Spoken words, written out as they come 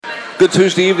Good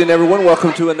Tuesday evening, everyone.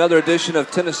 Welcome to another edition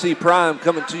of Tennessee Prime,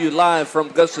 coming to you live from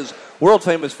Gus's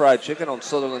world-famous fried chicken on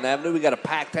Sutherland Avenue. We got a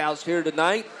packed house here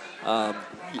tonight.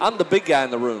 I'm the big guy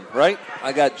in the room, right?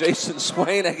 I got Jason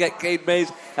Swain, I got Cade Mays,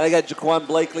 and I got Jaquan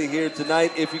Blakely here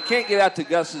tonight. If you can't get out to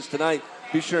Gus's tonight,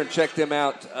 be sure and check them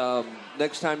out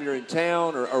next time you're in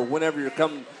town or whenever you're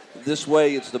coming this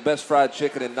way. It's the best fried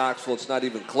chicken in Knoxville. It's not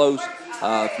even close.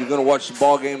 If you're going to watch some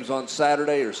ball games on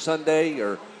Saturday or Sunday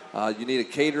or you need a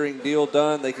catering deal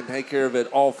done, they can take care of it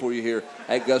all for you here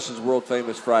at Gus's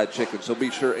world-famous fried chicken. So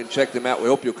be sure and check them out. We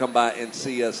hope you'll come by and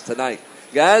see us tonight.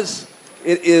 Guys,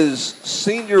 it is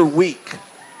senior week.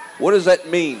 What does that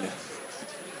mean?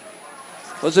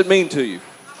 What does it mean to you?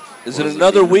 Is it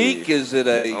another week? Is it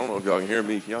a... I don't know if y'all can hear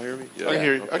me. Can y'all hear me? Yeah. I can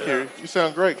hear you. I can hear you. You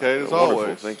sound great, Cade, as wonderful.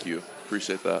 always. Thank you.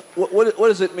 Appreciate that. What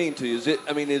does it mean to you? Is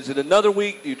it another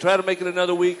week? Do you try to make it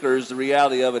another week, or is the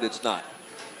reality of it it's not?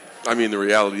 I mean, the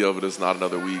reality of it is not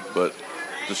another week, but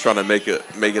just trying to make it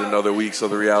another week so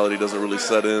the reality doesn't really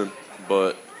set in.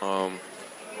 But,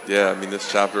 yeah, I mean,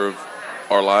 this chapter of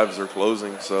our lives are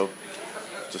closing, so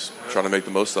just trying to make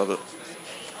the most of it.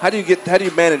 How do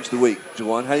you manage the week,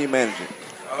 Juwan? How do you manage it?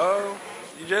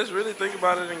 You just really think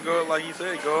about it and go, like you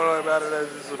said, go about it as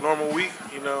it's a normal week,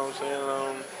 you know what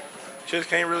I'm saying? Just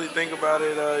can't really think about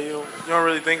it. You don't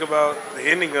really think about the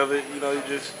ending of it. You know,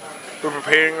 we're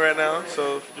preparing right now,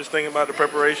 so just thinking about the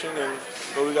preparation and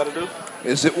what we got to do.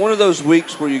 Is it one of those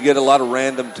weeks where you get a lot of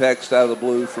random text out of the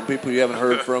blue from people you haven't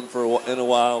heard from in a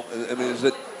while? I mean, is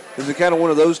it kind of one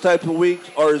of those types of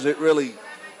weeks, or is it really?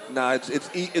 Nah,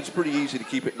 it's pretty easy to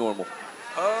keep it normal.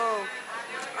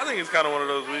 I think it's kind of one of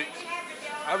those weeks.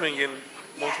 I've been getting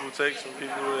multiple texts from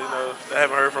people that I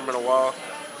haven't heard from in a while.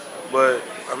 But,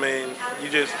 I mean,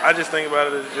 I just think about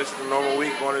it as just a normal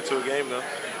week going into a game, though.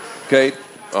 Okay.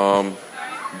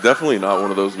 Definitely not one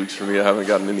of those weeks for me. I haven't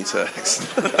gotten any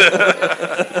texts.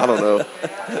 I don't know.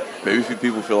 Maybe a few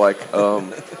people feel like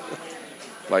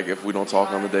if we don't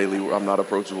talk on the daily, I'm not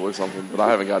approachable or something. But I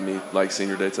haven't gotten any,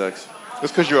 senior day texts.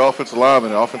 It's because you're offensive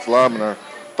linemen. Offensive linemen are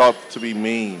thought to be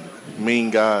mean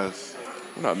guys.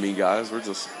 We're not mean guys. We're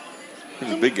just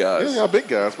big guys. Yeah, big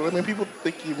guys. But, I mean, people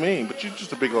think you're mean. But you're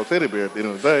just a big old teddy bear at the end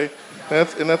of the day.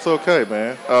 And that's okay,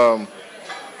 man.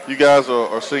 You guys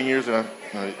are seniors, and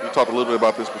you talked a little bit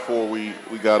about this before we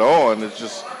got on. It's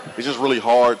just really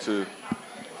hard to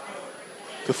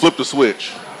flip the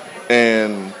switch.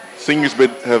 And seniors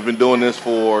have been doing this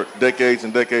for decades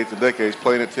and decades and decades,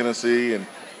 playing at Tennessee. And,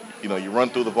 you run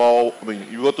through the ball. I mean,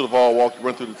 you go through the ball walk, you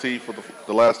run through the tee for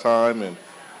the last time, and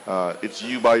it's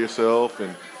you by yourself.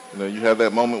 And, you have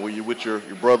that moment where you're with your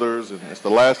brothers, and it's the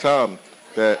last time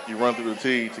that you run through the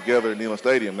tee together at Neyland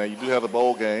Stadium. Now, you do have the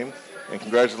bowl game, and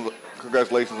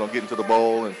congratulations on getting to the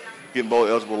bowl and getting bowl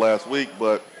eligible last week,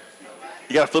 but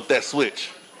you got to flip that switch.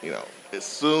 As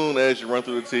soon as you run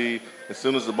through the tee, as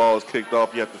soon as the ball is kicked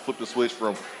off, you have to flip the switch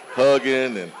from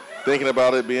hugging and thinking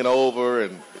about it being over,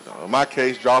 and in my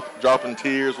case, dropping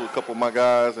tears with a couple of my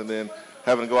guys, and then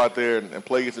having to go out there and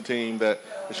play against a team that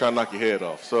is trying to knock your head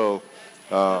off. So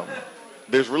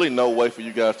there's really no way for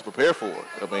you guys to prepare for it.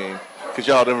 I mean, because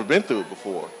y'all never been through it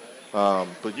before.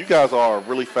 But you guys are a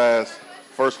really fast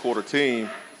first quarter team.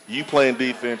 You playing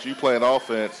defense, you playing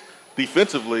offense.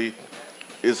 Defensively,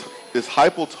 is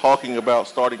Heupel talking about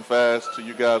starting fast to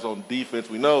you guys on defense?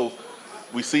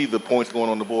 We see the points going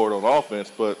on the board on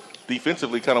offense, but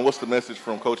defensively, kind of what's the message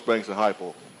from Coach Banks and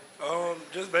Heupel?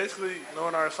 Just basically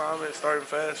knowing our assignment, starting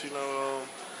fast.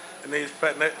 In these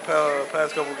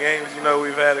past couple games,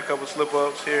 we've had a couple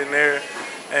slip-ups here and there,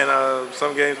 and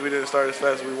some games we didn't start as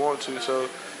fast as we want to. So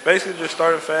basically just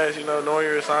starting fast, knowing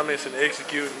your assignments and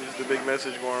executing is the big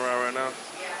message going around right now.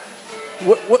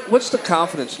 What's the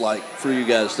confidence like for you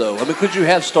guys, though? I mean, because you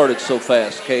have started so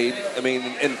fast, Cade. I mean,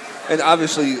 and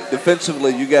obviously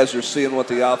defensively, you guys are seeing what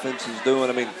the offense is doing.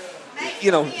 I mean,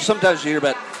 sometimes you hear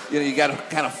about, you got to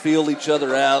kind of feel each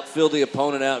other out, feel the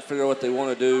opponent out, figure out what they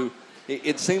want to do.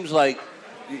 It seems like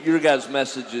your guys'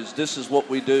 message is this is what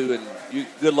we do, and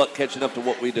good luck catching up to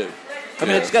what we do. I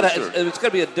mean, it's got to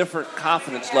be a different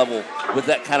confidence level with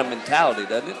that kind of mentality,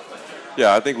 doesn't it?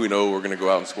 Yeah, I think we know we're going to go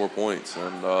out and score points,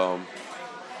 and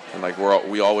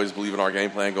we always believe in our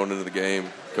game plan going into the game.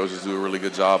 Coaches do a really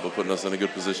good job of putting us in a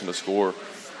good position to score.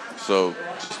 So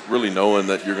just really knowing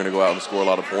that you're going to go out and score a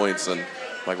lot of points, and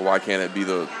why can't it be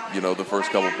the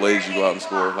first couple plays you go out and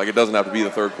score? It doesn't have to be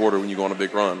the third quarter when you go on a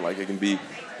big run. It can be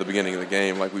the beginning of the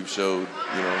game, like we've showed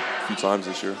a few times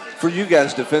this year. For you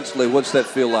guys defensively, what's that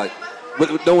feel like?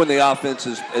 Knowing the offense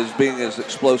is being as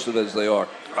explosive as they are.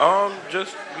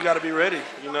 Just we got to be ready.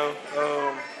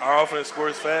 Our offense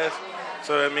scores fast.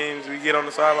 So that means we get on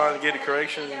the sideline and get the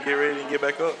correction and get ready and get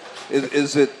back up.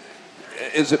 Is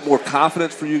it more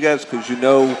confidence for you guys because you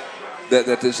know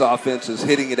that this offense is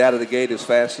hitting it out of the gate as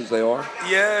fast as they are?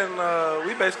 Yeah, and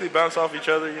we basically bounce off each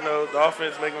other. You know, the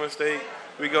offense make a mistake,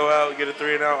 we go out, get a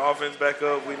 3-and-out, offense back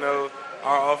up. We know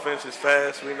our offense is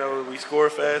fast. We know we score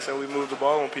fast, and we move the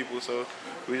ball on people. So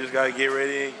we just got to get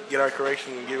ready, get our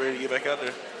correction, and get ready to get back out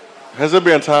there. Has there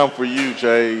been a time for you,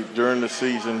 Jay, during the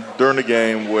season, during the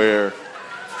game, where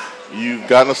you've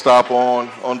gotten a stop on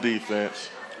defense,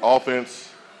 offense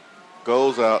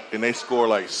goes out, and they score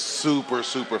like super,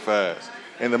 super fast?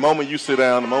 And the moment you sit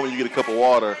down, the moment you get a cup of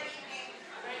water,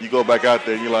 you go back out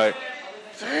there and you're like,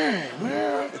 dang,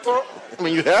 man. I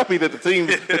mean, you're happy that the team,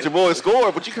 that your boys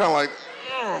scored, but you kind of like,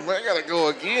 oh, man, I got to go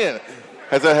again.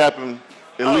 Has that happened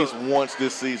at least once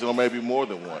this season, or maybe more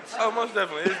than once? Oh, most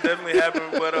definitely. It's definitely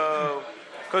happened, but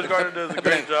Coach Gardner does a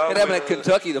great job. It happened at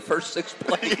Kentucky the first 6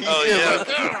 plays. Oh, yeah.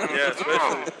 Yeah,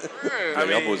 especially. I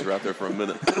mean, y'all boys were out there for a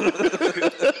minute.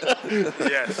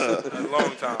 Yes, a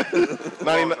long time. 99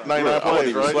 I wasn't plays,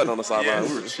 even right? sweating on the sideline. Yes.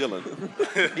 We were chilling.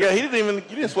 Yeah, you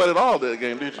didn't sweat at all that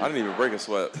game, did you? I didn't even break a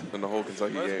sweat in the whole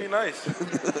Kentucky Must be game. nice.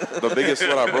 The biggest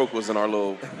sweat I broke was in our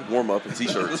little warm-up and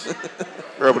T-shirts.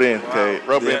 Rub it in, okay.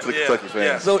 Rub it in to the Yeah, Kentucky yeah.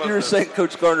 fans. So you were saying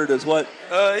Coach Gardner does what?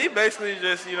 He basically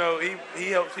just, you know,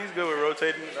 he helps. He's good with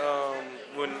rotating.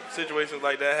 When situations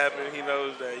like that happen, he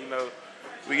knows that, you know,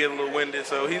 we get a little winded.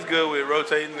 So he's good with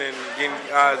rotating and getting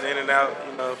guys in and out,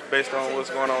 you know, based on what's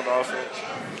going on with the offense.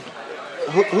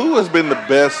 Who has been the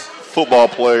best football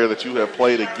player that you have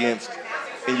played against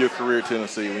in your career at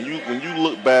Tennessee? When you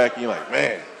look back and you're like,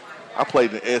 man, I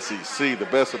played in the SEC, the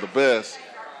best of the best,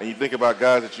 and you think about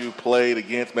guys that you played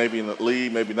against, maybe in the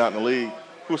league, maybe not in the league,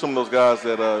 who are some of those guys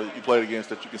that you played against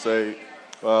that you can say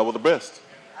were the best?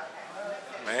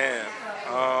 Man,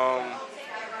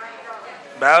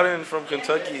 Bowden from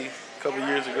Kentucky a couple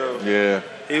years ago. Yeah.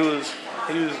 He was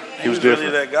really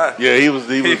different. that guy. Yeah, he was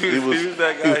He was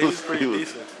that guy. He was pretty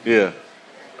decent. Yeah.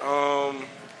 I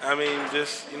mean,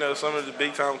 just, you know, some of the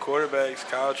big-time quarterbacks,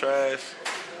 Kyle Trask,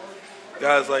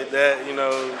 guys like that, you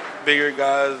know, bigger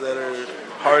guys that are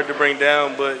hard to bring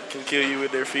down but can kill you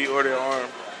with their feet or their arm.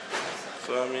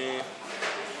 So, I mean.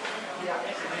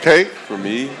 Okay. For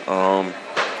me,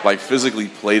 like physically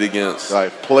played against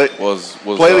Like was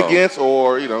played against,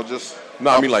 or you know, just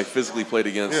no, I mean like physically played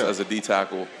against Yeah. as a D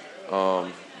tackle.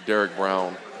 Derek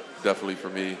Brown, definitely for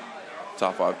me,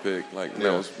 top 5 pick. Like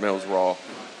man was raw.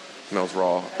 Man was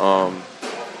raw.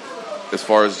 As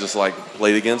far as just like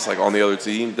played against, like on the other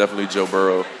team, definitely Joe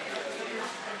Burrow.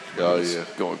 Oh was yeah.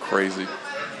 going crazy.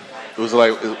 It was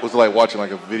like watching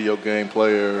like a video game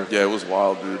player. Yeah, it was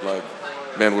wild, dude. Like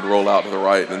man would roll out to the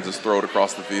right and just throw it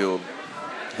across the field,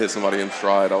 hit somebody in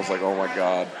stride. I was like, oh my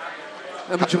god.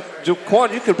 I mean,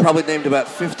 Jaquan, you could probably named about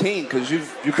 15 because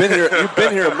you've been here. You've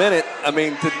been here a minute. I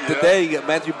mean, today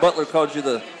Matthew Butler called you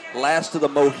the last of the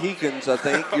Mohicans. I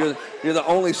think you're the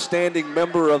only standing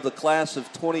member of the class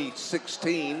of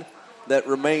 2016 that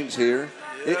remains here.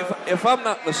 If I'm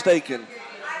not mistaken,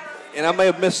 and I may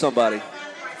have missed somebody,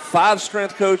 5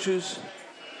 strength coaches,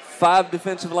 5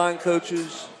 defensive line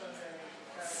coaches,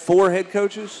 4 head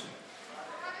coaches.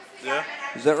 Yeah.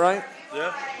 Is that right?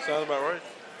 Yeah, sounds about right.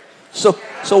 So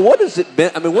what has it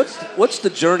been? I mean, what's the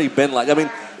journey been like? I mean,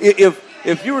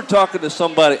 if you were talking to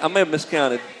somebody, I may have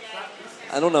miscounted.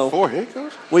 I don't know. 4 head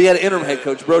coaches? Well, you had an interim head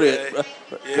coach, Brody. Yeah.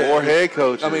 4 head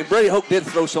coaches. I mean, Brady Hoke did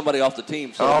throw somebody off the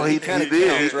team. So he kind of did.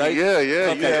 counts, right?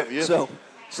 Yeah. Okay. Yeah.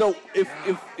 So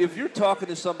if you're talking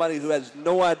to somebody who has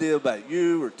no idea about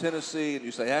you or Tennessee, and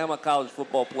you say, "Hey, I'm a college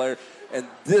football player, and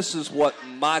this is what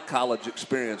my college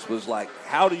experience was like,"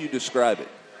 how do you describe it?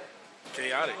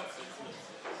 Chaotic.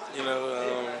 You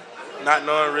know, not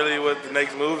knowing really what the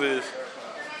next move is,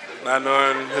 not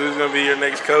knowing who's going to be your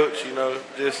next coach. You know,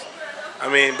 just, I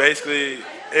mean, basically,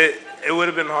 it would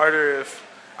have been harder if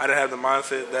I didn't have the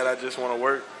mindset that I just want to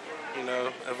work. You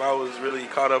know, if I was really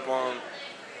caught up on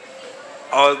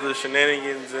all the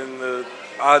shenanigans and the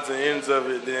odds and ends of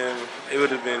it, then it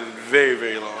would have been very,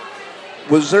 very long.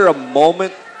 Was there a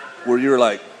moment where you were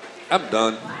like, "I'm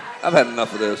done. I've had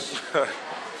enough of this"?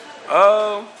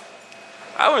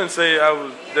 I wouldn't say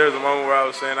there was a moment where I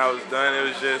was saying I was done. I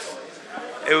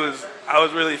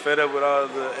was really fed up with all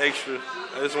the extra.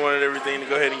 I just wanted everything to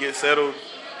go ahead and get settled.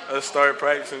 Start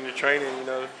practicing the training, you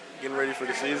know, getting ready for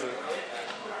the season.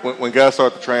 When guys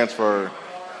start to transfer,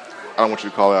 I don't want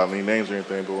you to call out any names or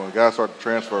anything, but when guys start to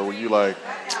transfer, were you like,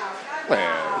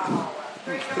 man,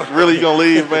 really you gonna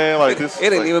leave, man? Like this?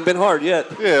 It ain't even been hard yet.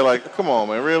 Yeah, like come on,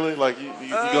 man, really? Like you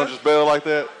gonna just bail like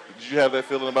that? Did you have that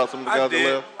feeling about some of the guys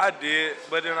that left? I did,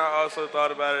 but then I also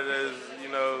thought about it as, you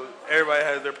everybody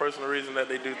has their personal reason that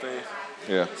they do things.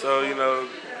 Yeah. So,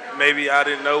 maybe I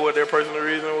didn't know what their personal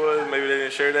reason was. Maybe they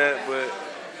didn't share that, but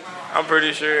I'm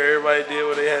pretty sure everybody did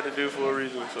what they had to do for a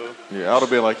reason. So Yeah, I would have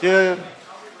been like, yeah,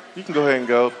 you can go ahead and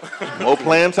go. More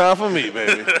playing time for me,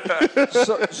 baby.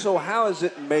 So how has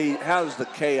the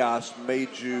chaos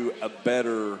made you a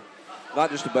better,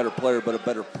 not just a better player, but a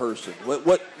better person?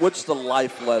 What's the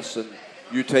life lesson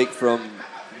you take from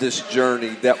this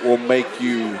journey that will make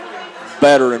you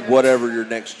better in whatever your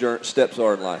next steps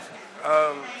are in life?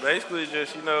 basically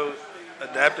just,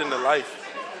 adapting to life.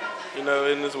 In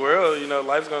this world,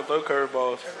 life's going to throw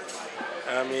curveballs.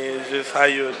 I mean, it's just how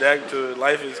you adapt to it.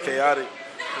 Life is chaotic,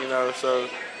 so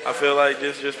I feel like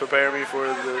this just preparing me for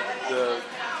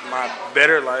my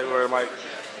better life, or like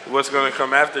what's going to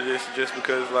come after this, just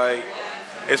because like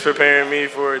it's preparing me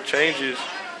for changes,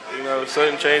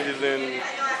 sudden changes in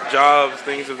jobs,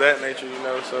 things of that nature,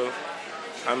 so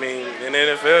I mean, in the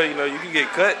NFL, you can get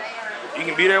cut. You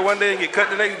can be there one day and get cut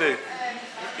the next day,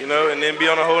 and then be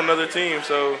on a whole nother team.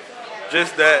 So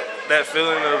just that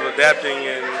feeling of adapting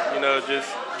and, just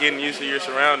getting used to your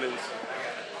surroundings.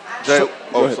 Jay,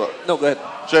 sorry. No, go ahead.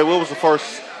 Jay, what was the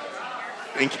first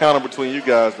encounter between you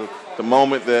guys, the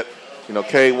moment that,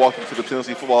 Cade walked into the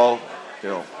Tennessee football,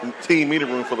 team meeting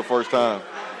room for the first time?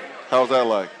 How was that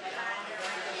like?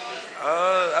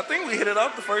 I think we hit it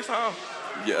off the first time.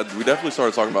 Yeah, we definitely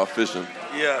started talking about fishing.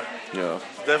 Yeah. Yeah.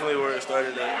 It's definitely where it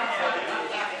started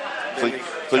at.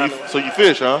 So you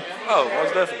fish, huh? Oh,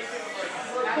 most definitely.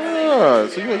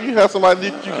 So you have somebody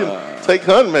that you can take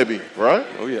hunting, maybe, right?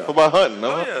 Oh yeah. What about hunting?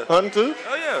 No, Oh, yeah. Hunting too?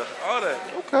 Oh yeah, all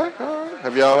that. Okay, all right.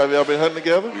 Have y'all been hunting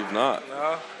together? We've not. No.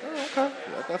 Oh, okay.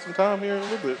 I got some time here in a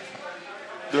little bit.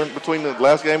 Between the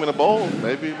last game and the bowl,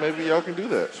 maybe y'all can do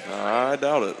that. I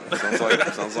doubt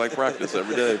it. Sounds like practice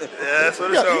every day. Yeah, that's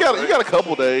what it sounds You got a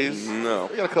couple days. No.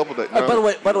 You got a couple days. By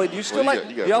the way, do you still Well,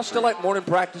 you got y'all still like morning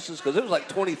practices? Because it was like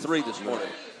 23 this morning.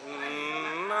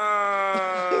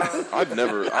 Nah. I've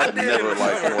never liked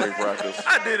morning practice.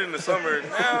 I did in the summer.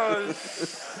 Now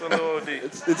it's a little deep.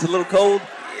 It's a little cold,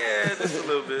 Yeah, just a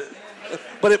little bit.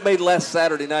 but it made last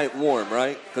Saturday night warm,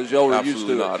 right? Because y'all were Absolutely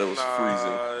used to not. it. It was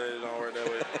freezing. It don't work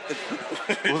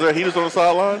that way. Was there heaters on the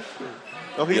sideline?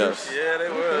 No heaters? Yes. Yeah, they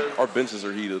was. Our benches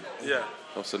are heated. Yeah.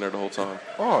 I was sitting there the whole time.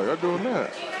 Oh, y'all doing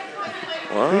that.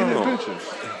 Wow. Heated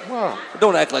benches. Wow.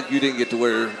 Don't act like you didn't get to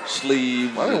wear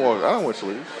sleeves. I don't wear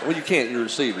sleeves. Well, you can't. You're a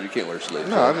receiver. You can't wear sleeves.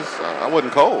 No, I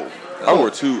wasn't cold. I wore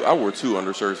two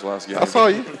undershirts last game. I saw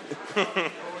you.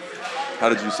 How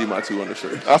did you see my two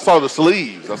undershirts? I saw the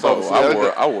sleeves. I saw the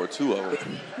sleeves. I wore two of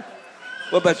them.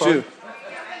 What about you?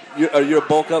 Are you a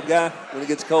bulk up guy? When it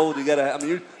gets cold, you gotta. I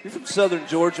mean, you're from Southern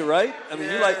Georgia, right? I mean,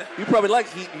 Yeah. you probably like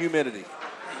heat and humidity.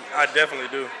 I definitely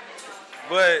do.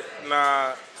 But,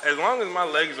 nah, as long as my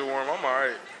legs are warm, I'm all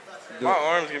right. My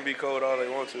arms can be cold all they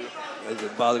want to. Does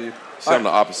it bother you? See, I'm the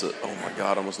opposite. Oh my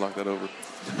God, I almost knocked that over.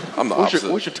 I'm the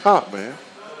opposite. What's your top, man?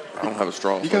 I don't have a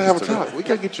straw. You so gotta I have a just took top. We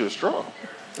gotta get you a straw.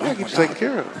 We gotta get you taken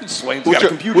care of. Swain's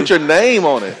With your name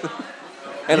on it.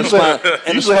 and a Usually-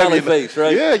 usually have smiley your- face,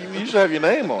 right? Yeah, you usually have your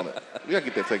name on it. We gotta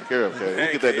get that taken care of, okay? We'll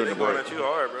Hey, get that kid, during the they going break. at you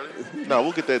hard, brother. No,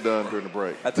 we'll get that done during the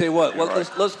break. I tell you what, well, Right.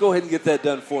 let's go ahead and get that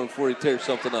done for him before he tears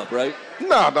something up, right?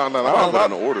 No. I'll put it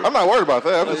in order. I'm not worried about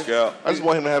that. Yeah. I just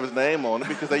want him to have his name on it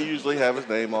because they usually have his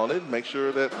name on it and make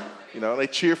sure that, they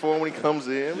cheer for him when he comes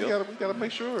in. We gotta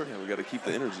make sure. Yeah, we got to keep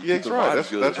the energy. Yeah, keep that's the right. vibes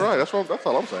good. That's right. That's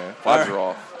all I'm saying. Vibes are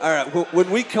off. All right. Well, when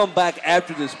we come back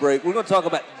after this break, we're going to talk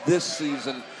about this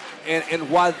season and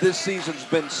why this season's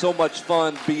been so much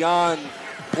fun beyond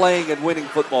playing and winning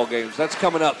football games. That's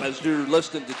coming up as you're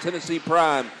listening to Tennessee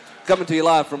Prime, coming to you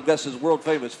live from Gus's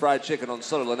world-famous fried chicken on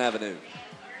Sutherland Avenue.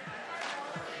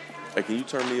 Hey, can you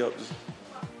turn me up? Just...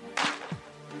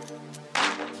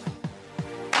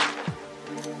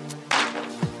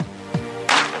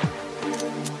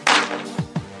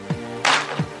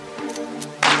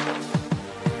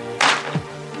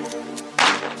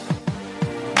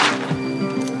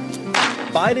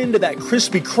 Bite into that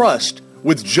crispy crust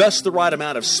with just the right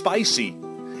amount of spicy,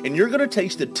 and you're going to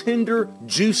taste the tender,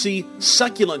 juicy,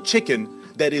 succulent chicken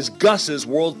that is Gus's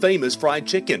world-famous fried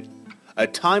chicken. A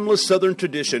timeless Southern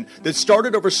tradition that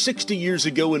started over 60 years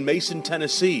ago in Mason,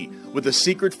 Tennessee with a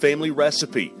secret family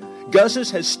recipe.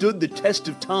 Gus's has stood the test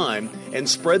of time and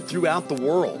spread throughout the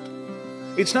world.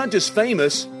 It's not just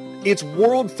famous, it's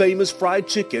world-famous fried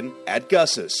chicken at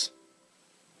Gus's.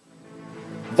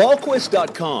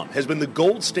 VolQuest.com has been the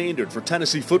gold standard for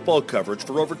Tennessee football coverage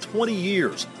for over 20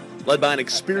 years, led by an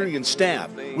experienced staff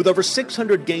with over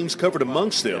 600 games covered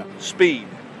amongst them. Speed,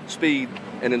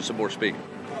 and then some more speed.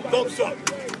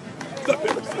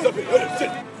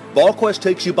 VolQuest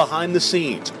takes you behind the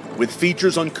scenes with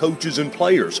features on coaches and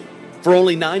players. For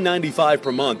only $9.95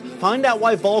 per month, find out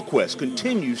why VolQuest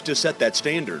continues to set that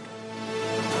standard.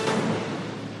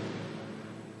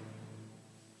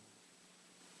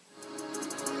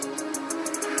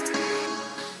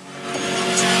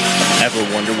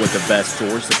 Ever wonder what the best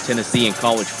source of Tennessee and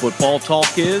college football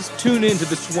talk is? Tune in to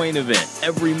the Swain Event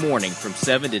every morning from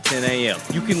 7 to 10 a.m.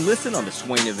 You can listen on the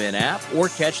Swain Event app or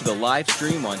catch the live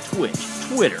stream on Twitch,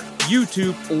 Twitter,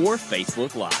 YouTube, or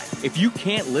Facebook Live. If you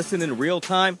can't listen in real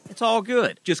time, it's all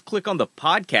good. Just click on the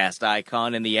podcast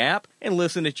icon in the app and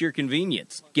listen at your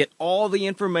convenience. Get all the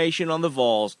information on the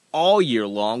Vols all year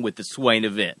long with the Swain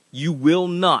Event. You will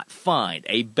not find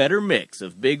a better mix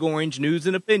of Big Orange news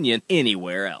and opinion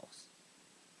anywhere else.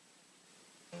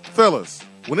 Fellas,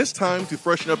 when it's time to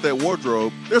freshen up that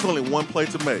wardrobe, there's only one play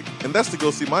to make, and that's to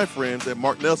go see my friends at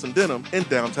Mark Nelson Denim in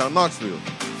downtown Knoxville.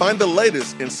 Find the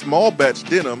latest in small batch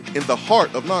denim in the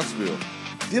heart of Knoxville.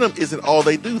 Denim isn't all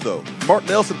they do, though. Mark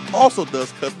Nelson also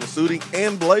does custom suiting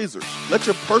and blazers. Let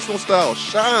your personal style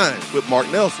shine with Mark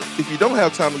Nelson. If you don't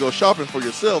have time to go shopping for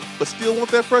yourself, but still want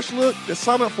that fresh look, then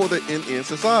sign up for the NN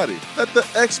Society. Let the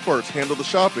experts handle the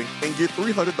shopping and get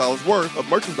 $300 worth of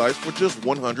merchandise for just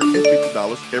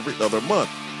 $150 every other month.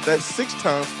 That's 6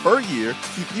 times per year to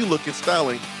keep you looking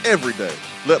styling every day.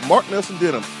 Let Mark Nelson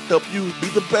Denim help you be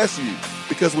the best you,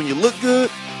 because when you look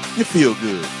good, you feel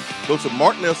good. Go to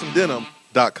marknelsondenim.com.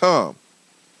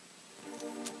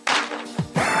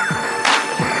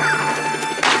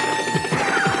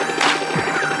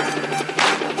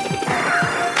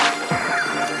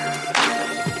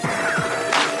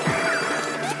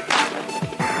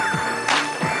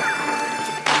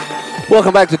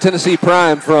 Welcome back to Tennessee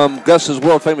Prime from Gus's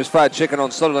World Famous Fried Chicken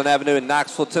on Sutherland Avenue in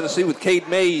Knoxville, Tennessee, with Cade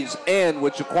Mays and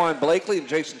with Jaquan Blakely and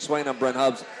Jason Swain. I'm Brent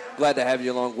Hubbs. Glad to have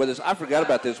you along with us. I forgot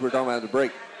about this. We were talking about the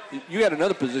break. You had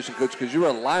another position, Coach, because you were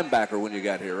a linebacker when you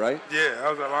got here, right? Yeah, I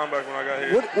was a linebacker when I got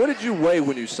here. What did you weigh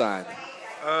when you signed?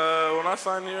 When I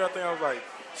signed here, I think I was like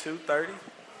 230.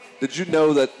 Did you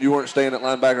know that you weren't staying at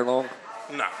linebacker long?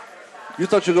 Nah. You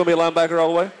thought you were going to be a linebacker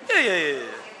all the way? Yeah.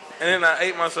 And then I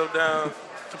ate myself down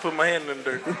to put my hand in the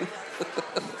dirt.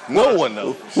 No one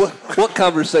knows. What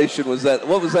conversation was that?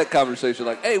 What was that conversation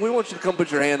like? Hey, we want you to come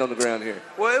put your hand on the ground here.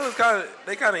 Well, it was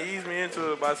they kind of eased me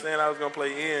into it by saying I was going to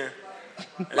play in.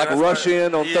 Like a rush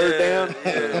in on third down?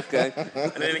 Yeah. Okay.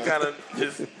 And then he kind of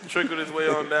just trickled his way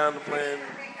on down to playing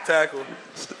tackle.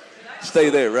 Stay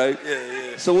there, right?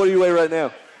 Yeah. So what do you weigh right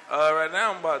now? Right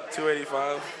now I'm about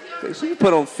 285. Okay, so you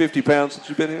put on 50 pounds since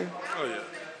you've been here? Oh, yeah.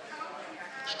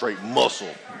 Straight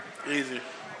muscle. Easy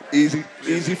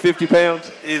 50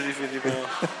 pounds? Easy 50 pounds.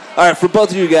 All right, for both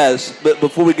of you guys, but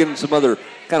before we get into some other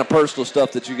kind of personal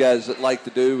stuff that you guys like to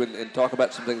do and talk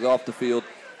about some things off the field,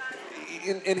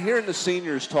 in hearing the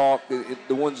seniors talk,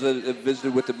 the ones that have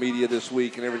visited with the media this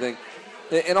week and everything,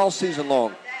 and all season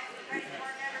long,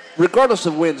 regardless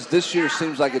of wins, this year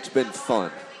seems like it's been fun.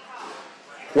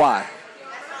 Why?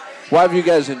 Why have you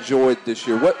guys enjoyed this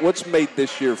year? What's made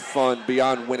this year fun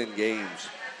beyond winning games?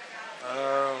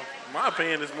 My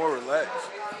opinion is more relaxed.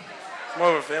 It's more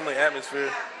of a family atmosphere.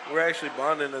 We're actually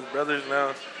bonding as brothers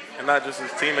now and not just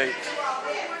as teammates.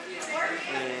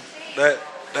 That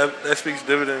speaks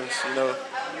dividends, you know.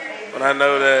 When I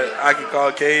know that I can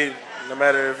call Cade, no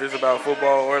matter if it's about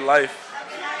football or life,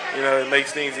 you know, it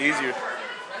makes things easier.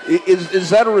 Is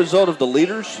that a result of the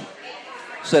leaders?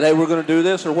 Said, hey, we're going to do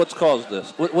this, or what's caused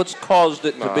this? What's caused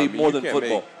it to be more than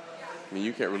football?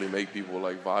 You can't really make people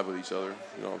like vibe with each other.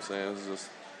 You know what I'm saying? It's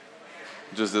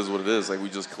just is what it is. Like, we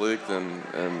just clicked, and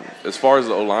as far as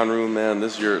the O-line room, man,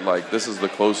 this year, like, this is the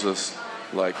closest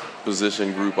like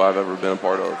position group I've ever been a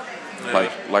part of. Yeah.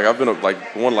 Like I've been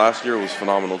like the one last year was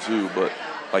phenomenal too, but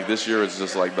like this year it's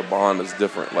just like the bond is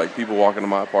different. Like, people walk into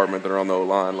my apartment that are on the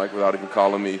O-line, like, without even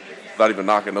calling me, without even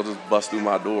knocking, they'll just bust through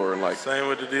my door, and like, same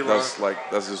with the D-line.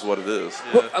 That's just what it is.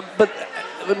 Yeah. Well, but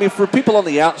I mean, for people on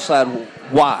the outside,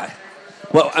 why?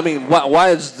 Well, I mean,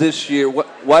 why is this year?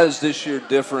 Why is this year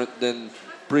different than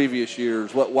previous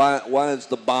years? Why is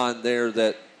the bond there?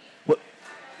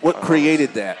 What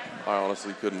created that? I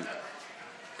honestly couldn't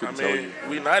tell you.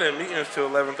 We not in meetings till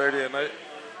 11:30 at night,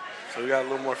 so we got a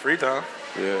little more free time.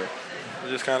 Yeah. We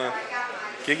just kind of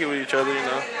kick it with each other, you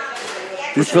know.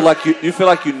 Do you feel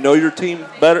like you know your team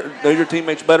better, know your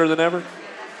teammates better than ever?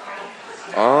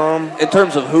 In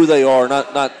terms of who they are,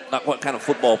 not what kind of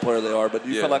football player they are, but do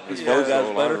you feel like you know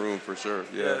guys better? Room for sure.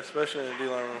 Yeah, especially in the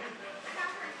D-line room.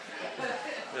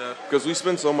 Yeah. Because we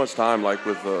spend so much time like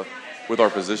with our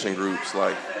position groups,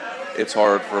 like it's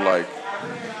hard for like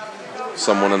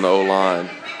someone in the O-line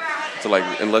to like,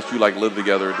 unless you like live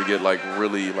together, to get like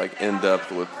really like in depth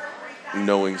with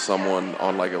knowing someone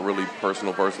on like a really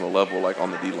personal level, like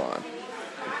on the D line.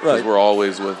 Because Right. we're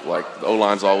always with like the O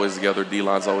line's always together, D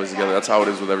line's always together. That's how it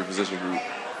is with every position group.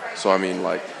 So I mean,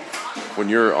 like when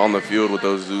you're on the field with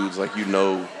those dudes, like you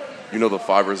know the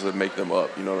fibers that make them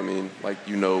up. You know what I mean? Like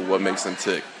you know what makes them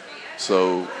tick.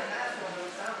 So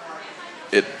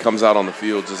it comes out on the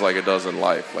field just like it does in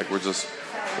life. Like we're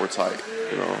tight.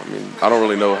 You know, I mean, I don't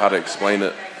really know how to explain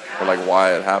it or like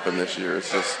why it happened this year.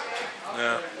 It's just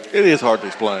It is hard to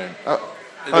explain.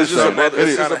 it's just a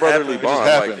brotherly It just bond.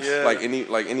 happens.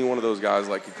 Like any one of those guys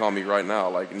like could call me right now,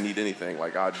 like need anything.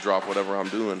 Like I drop whatever I'm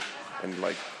doing and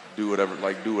like do whatever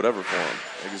for them.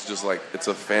 Like it's just like it's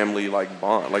a family like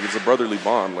bond. Like it's a brotherly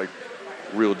bond, like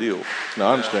real deal. No,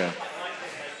 I understand.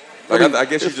 Like I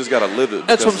guess you just gotta live it.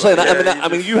 That's what I'm because, saying. like, I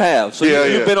mean, you have. So Yeah,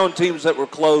 you've yeah. been on teams that were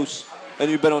close, and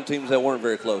you've been on teams that weren't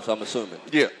very close, I'm assuming.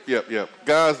 Yeah.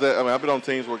 Guys I've been on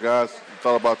teams where guys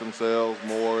thought about themselves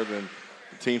more than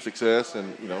team success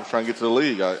and, trying to get to the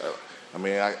league. I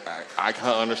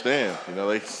kind of understand.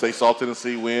 They saw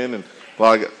Tennessee win, and a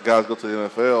lot of guys go to the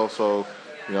NFL, so,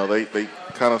 they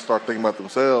kind of start thinking about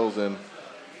themselves, and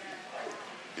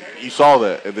you saw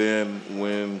that. And then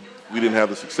when we didn't have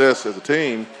the success as a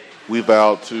team, we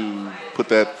vowed to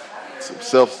put our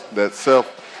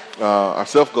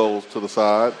self goals to the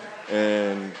side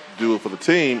and do it for the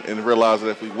team, and realize that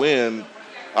if we win,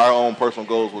 our own personal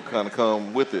goals would kind of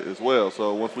come with it as well.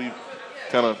 So once we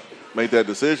kind of made that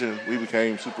decision, we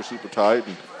became super, super tight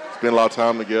and spent a lot of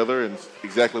time together, and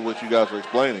exactly what you guys were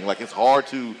explaining. Like, it's hard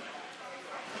to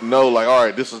know, like, all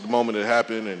right, this is the moment it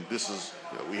happened, and this is,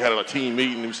 we had a team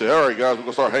meeting, and we said, all right, guys, we're going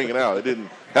to start hanging out. It didn't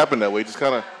happen that way. It just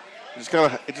kind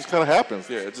of happens.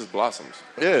 yeah, it just blossoms.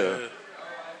 Yeah.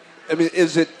 I mean,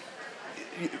 is it,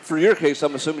 for your case,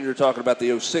 I'm assuming you're talking about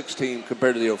the 06 team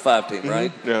compared to the 05 team,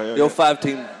 right? Yeah, The 05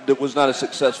 team that was not a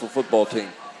successful football team.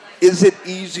 Is it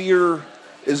easier,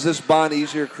 is this bond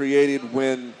easier created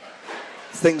when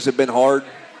things have been hard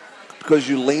because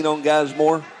you lean on guys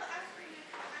more?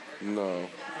 No.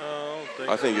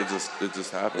 I I think it just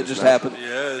happens. It just naturally. happened?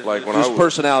 Yeah, Like when Just I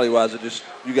personality-wise,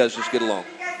 you guys just get along.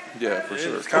 yeah, for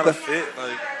sure. It's kind of fit.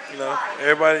 Like,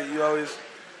 everybody, you always,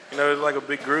 it's like a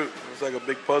big group. It's like a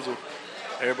big puzzle.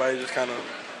 Everybody just kind of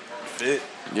fit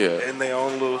Yeah. in their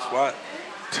own little spot.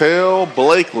 Tell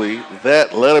Blakely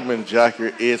that Letterman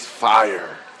jacket is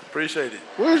fire. Appreciate it.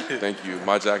 Where's Thank you.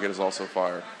 My jacket is also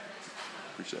fire.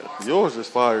 Appreciate it. yours is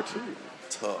fire too.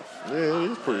 Tough. Yeah,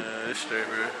 it's pretty. Yeah, it's straight,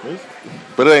 bro.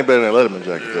 But it ain't better than a Letterman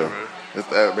jacket Yeah, though. bro. That's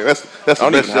the I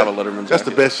don't best even have a jacket. Letterman That's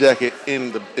the jacket. best jacket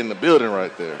in the building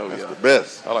right there. Oh, That's yeah. the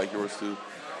best. I like yours too.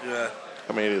 Yeah.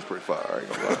 I mean, it is pretty fire. I ain't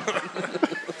gonna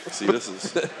lie. See, this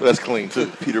is But that's clean too.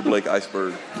 Peter Blake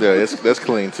iceberg. Yeah, that's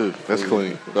clean too. That's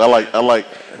clean. But I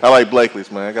like Blakely's,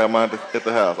 man. I got mine at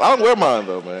the house. I don't wear mine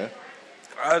though, man.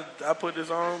 I put this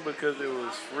on because it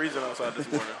was freezing outside this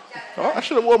morning. I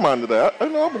should have worn mine today.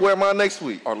 I'm gonna wear mine next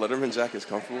week. Our Letterman jacket's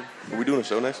comfortable. Are we doing a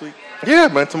show next week? Yeah,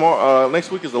 man. Tomorrow,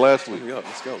 next week is the last week. Yeah,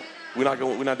 let's go. We're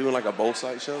not doing like a bowl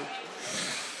site show.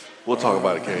 We'll talk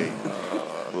about it, Cade.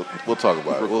 We'll talk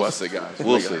about it. Request it, guys.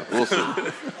 We'll see. We'll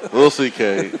see. We'll see,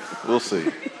 Cade. We'll see.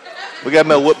 We got to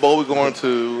know what bowl we're going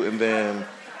to, and then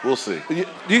we'll see.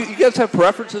 You guys have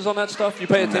preferences on that stuff? You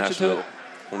pay attention to Nashville. it?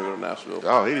 I want to go to Nashville.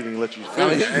 Oh, he didn't even let you No,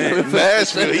 he finish. didn't.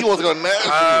 Nashville. He wants to go to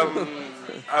Nashville.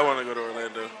 I want to go to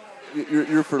Orlando.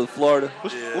 You're for the Florida?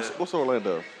 What's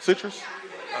Orlando? Citrus?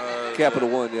 Capital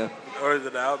One, yeah. Or is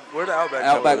it where the Outback?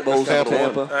 Outback Bowl's in Tampa.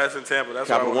 Tampa. That's in Tampa. That's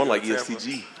Capital why I One want like to go to Tampa.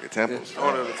 ESTG. Yeah, Tampa's I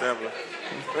want to go to Tampa.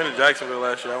 Been to Jacksonville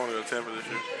last year. I want to go to Tampa this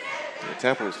year. Yeah,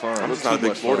 Tampa was fun. I'm It's just not a too big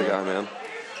much Florida fun. guy, man.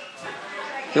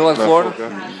 You don't like Not Florida?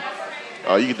 Florida.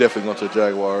 Oh, you could definitely go to the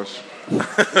Jaguars.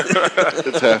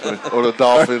 It's happening. Or the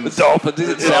Dolphins. Dolphins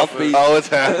in South Beach. Oh, it's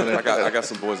happening. I got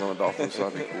some boys on the Dolphins, so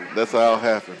that'd be cool. That's how it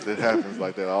happens. It happens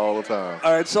like that all the time.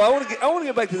 All right, so I want to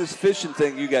get back to this fishing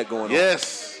thing you got going on.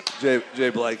 Yes. Jay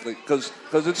Blakely, because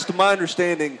it's to my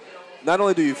understanding, not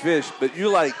only do you fish, but you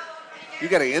got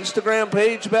an Instagram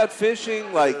page about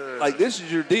fishing. Like this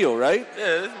is your deal, right? Yeah,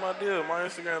 this is my deal. My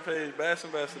Instagram page, Bass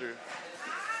Ambassador.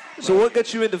 So what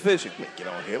got you into fishing? Get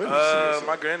on here. Let me see this.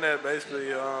 My granddad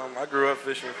basically, I grew up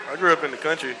fishing. I grew up in the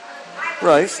country,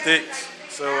 Right. sticks.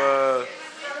 So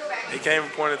it came a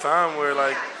point in time where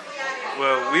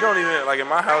we don't even, in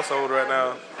my household right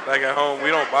now, at home, we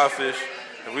don't buy fish.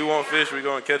 If we want fish, we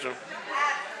go and catch them.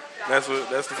 That's the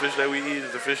fish that we eat,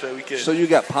 is the fish that we catch. So you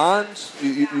got ponds?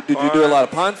 Did you do a lot of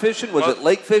pond fishing? Was it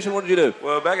lake fishing? What did you do?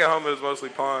 Well, back at home it was mostly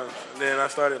ponds. And then I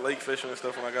started lake fishing and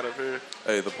stuff when I got up here.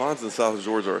 Hey, the ponds in South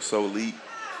Georgia are so elite.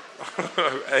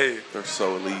 Hey, They're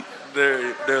so elite.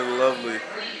 they're lovely.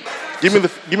 Give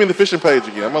me the fishing page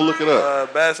again. I'm gonna look it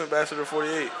up. Bass Ambassador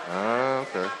 48.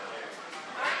 Okay.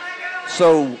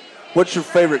 So, what's your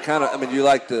favorite kind of? I mean, you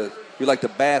like to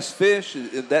bass fish?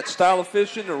 Is that style of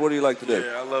fishing, or what do you like to do?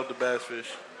 Yeah, I love the bass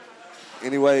fish.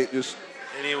 Anyway, I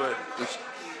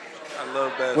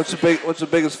love bass. What's the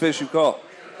biggest fish you caught?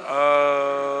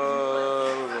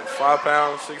 5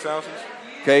 pounds, 6 ounces.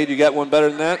 Cade, you got one better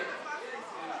than that?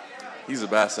 He's a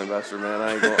bass ambassador, man.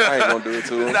 I ain't gonna do it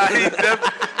to him. Nah, he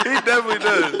definitely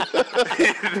does. He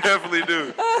definitely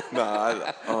do.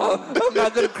 Nah, I'm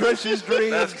not gonna crush his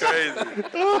dreams. That's crazy.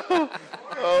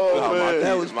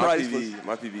 That was priceless.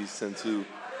 My PV is 10.2.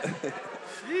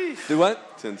 Do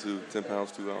what? 10.2, 10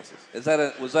 pounds, 2 ounces.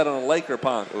 Was that on a lake or a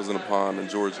pond? It was in a pond in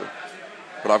Georgia.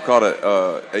 But I've caught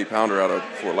a 8-pounder out of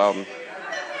Fort Loudon.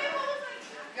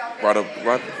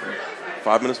 Right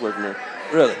 5 minutes away from here.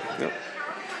 Really? Yep.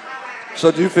 So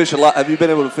do you fish a lot? Have you been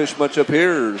able to fish much up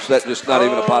here, or is that just not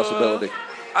even a possibility?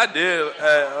 I did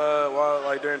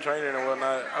during training and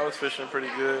whatnot. I was fishing pretty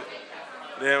good.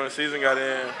 Then when the season got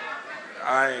in,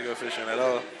 I ain't go fishing at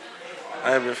all.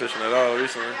 I haven't been fishing at all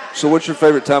recently. So what's your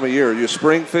favorite time of year? Are you a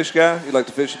spring fish guy? You like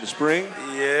to fish in the spring?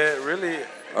 Yeah, really.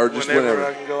 Or just whenever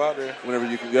I can go out there. Whenever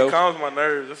you can go? It calms my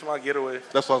nerves. That's my getaway.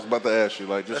 That's what I was about to ask you.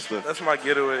 Like, That's my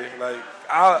getaway. Like,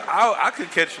 I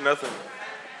could catch nothing.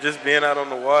 Just being out on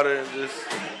the water and just,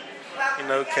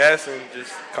 casting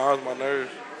just calms my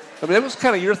nerves. I mean, that was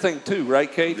kind of your thing too,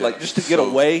 right, Kate? Yeah, like, just to get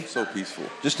away. So peaceful.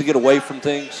 Just to get away from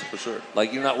things. For sure.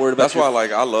 Like, you're not worried about That's why,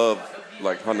 I love,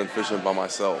 hunting and fishing by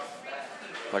myself.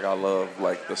 Like, I love,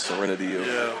 the serenity of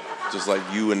just,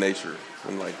 you and nature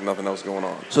and, nothing else going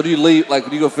on. So do you leave,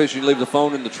 when you go fishing, you leave the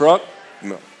phone in the truck?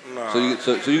 No. So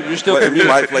you're still... You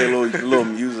might play a little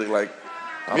music, I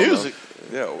don't music? know.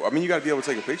 Yeah, I mean, you got to be able to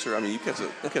take a picture. I mean, you catch a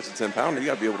 10-pounder, you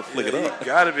got to be able to flick it up. You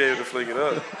got to be able to flick it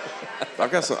up.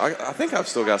 I've got some. I think I've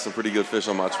still got some pretty good fish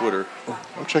on my Twitter.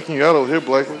 I'm checking you out over here,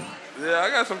 Blakely. Yeah, I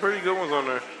got some pretty good ones on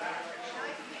there.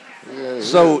 Yeah,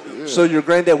 so your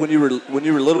granddad, when you were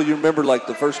little, you remember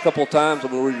the first couple of times? I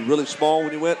mean, were you really small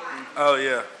when you went? Oh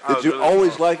yeah. Did you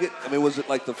always like it? I mean, was it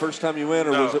the first time you went,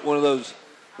 or was it one of those?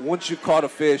 Once you caught a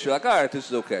fish, you're like, all right, this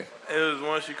is okay. It was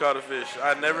once you caught a fish.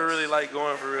 I never really liked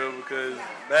going for real because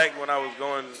back when I was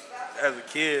going as a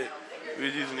kid, we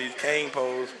was using these cane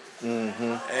poles,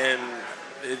 and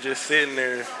it just sitting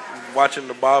there watching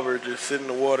the bobber just sit in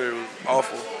the water. It was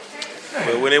awful.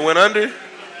 But when it went under,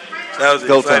 that was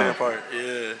the exciting part.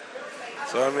 Yeah.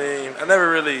 So, I mean, I never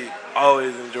really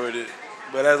always enjoyed it.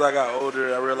 But as I got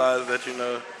older, I realized that,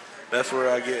 that's where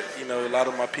I get, a lot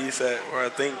of my peace at, where I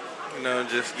think,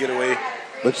 just get away.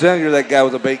 But then you're that guy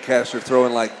with a bait caster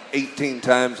throwing 18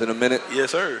 times in a minute.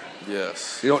 Yes, sir.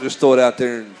 Yes. You don't just throw it out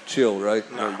there and chill, right?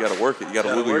 No, you got to work it. You got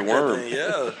to wiggle your worm.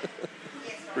 Yeah.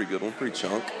 Pretty good one. Pretty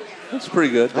chunk. That's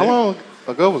pretty good. How long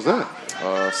ago was that?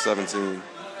 17.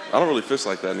 I don't really fish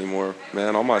like that anymore,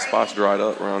 man. All my spots dried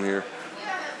up around here.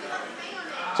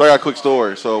 So I got a quick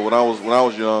story. So when I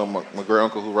was young, my great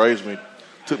uncle who raised me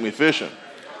took me fishing,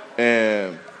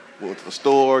 and went to the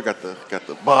store, got the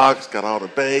box, got all the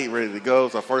bait ready to go.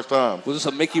 It's our first time. Was this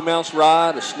a Mickey Mouse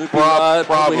ride, a Snoopy ride?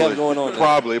 Probably. What do we have going on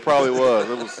there? It probably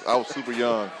was. I was super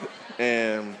young,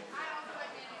 and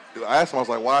I asked him. I was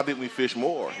like, "Why didn't we fish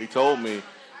more?" He told me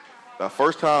the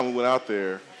first time we went out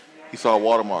there, he saw a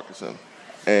water moccasin,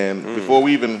 and before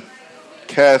we even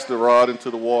cast the rod into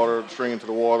the water, the string into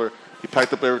the water, he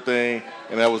packed up everything,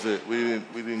 and that was it. We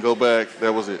didn't go back.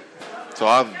 That was it. So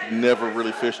I've never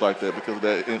really fished like that because of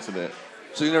that incident.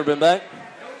 So you never been back?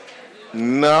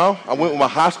 No, I went with my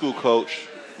high school coach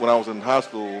when I was in high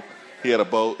school. He had a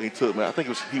boat, and he took me. I think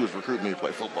he was recruiting me to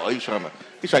play football. He was trying to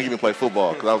get me to play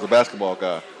football because I was a basketball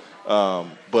guy.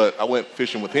 But I went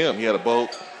fishing with him. He had a boat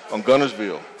on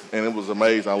Gunnersville, and it was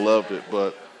amazing. I loved it.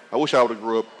 But I wish I would have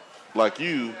grew up like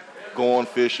you, going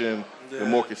fishing and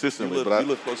more consistently. You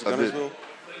live close to Gunnersville?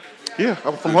 Yeah,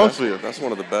 I'm from Huntsville. That's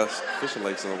one of the best fishing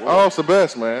lakes in the world. Oh, it's the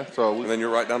best, man. And then you're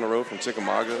right down the road from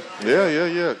Chickamauga.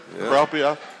 Yeah. Crappie.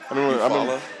 I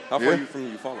remember. How far are you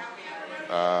from Eufaula?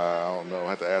 I don't know. I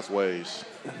have to ask Waze.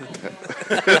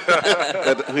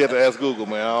 We have to ask Google,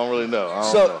 man. I don't really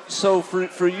know. So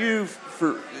for you,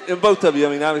 and both of you, I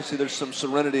mean, obviously there's some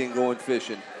serenity in going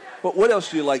fishing. But what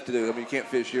else do you like to do? I mean, you can't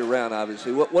fish year round,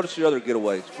 obviously. What is your other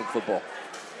getaways from football?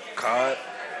 Cod.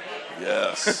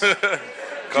 Yes.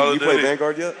 You play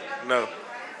Vanguard yet? No.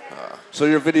 So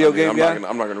you're a video game guy? I'm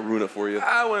not going to ruin it for you.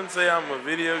 I wouldn't say I'm a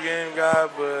video game guy,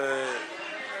 but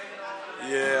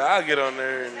yeah, I'll get on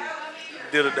there and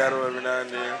diddle-daddle every now and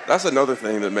then. That's another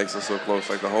thing that makes us so close.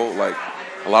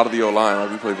 A lot of the O-line,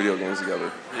 we play video games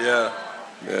together. Yeah.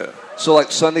 Yeah. So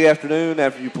Sunday afternoon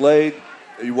after you played,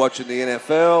 Are you watching the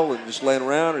NFL and just laying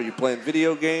around? Or are you playing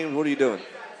video games? What are you doing?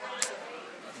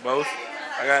 Both.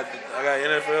 I got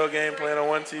NFL game playing on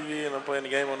one TV, and I'm playing the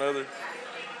game on the other.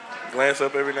 Glance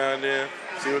up every now and then,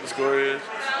 see what the score is.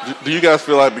 Do you guys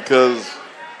feel like because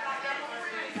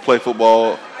you play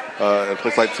football at a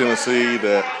place like Tennessee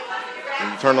that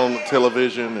when you turn on the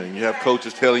television and you have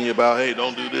coaches telling you about, hey,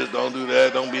 don't do this, don't do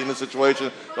that, don't be in this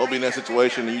situation, don't be in that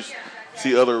situation, and you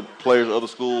see other players, other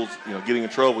schools, getting in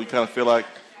trouble, you kind of feel like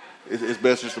it's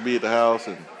best just to be at the house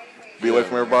and be away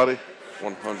from everybody?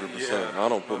 100%.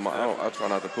 Yeah. I try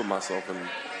not to put myself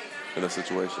in a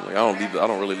situation. Like I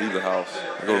don't really leave the house.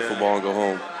 I go to football and go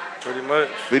home. Pretty much.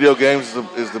 Video games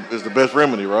is the best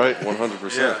remedy, right?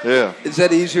 100%. Yeah. Is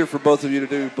that easier for both of you to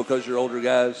do because you're older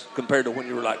guys compared to when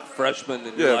you were like freshmen?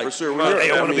 And you're like, for sure.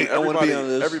 Hey, I want to be on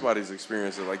this. Everybody's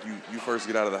experienced it. Like you first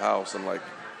get out of the house and like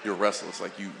you're restless.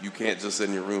 Like you can't just sit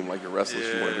in your room. Like you're restless.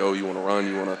 Yeah. You want to go. You want to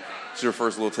run. It's your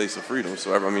first little taste of freedom.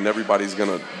 So everybody's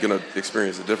gonna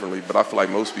experience it differently. But I feel like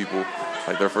most people,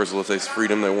 like their first little taste of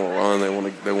freedom, they want to run. They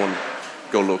want to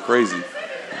go a little crazy.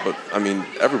 But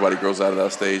everybody grows out of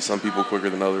that stage. Some people quicker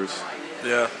than others.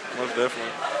 Yeah, most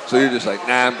definitely. So you're just like,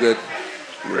 nah, I'm good.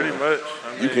 Pretty much.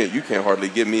 You can't hardly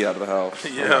get me out of the house.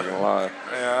 Yeah. I'm not gonna lie.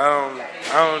 Yeah,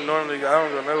 I don't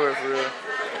go nowhere for real.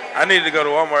 I need to go to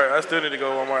Walmart. I still need to go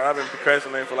to Walmart. I've been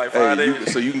procrastinating for like 5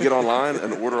 days. So you can get online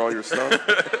and order all your stuff,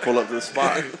 pull up to the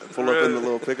spot, pull up in the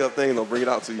little pickup thing, and they'll bring it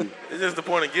out to you. It's just the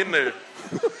point of getting there.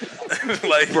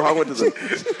 Like, bro, I went to the.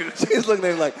 She's looking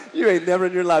at him like, you ain't never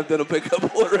in your life done a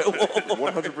pickup order at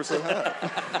Walmart. 100% have.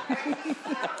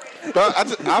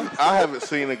 But I haven't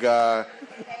seen a guy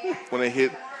when they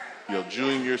hit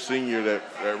junior, senior that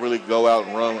really go out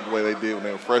and run the way they did when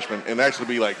they were freshmen and actually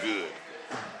be like good.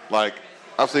 Like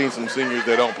I've seen some seniors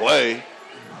that don't play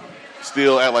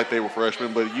still act like they were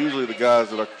freshmen, but usually the guys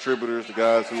that are contributors, the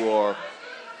guys who are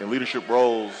in leadership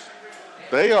roles,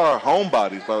 they are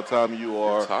homebodies by the time you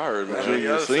are tired, man.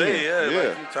 junior, senior.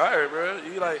 Like you tired, bro.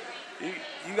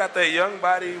 You got that young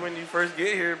body when you first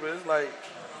get here, but it's like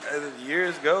as the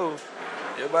years go,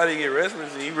 your body get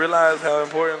restless, and you realize how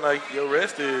important like your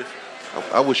rest is.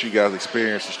 I wish you guys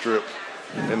experienced the strip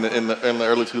in the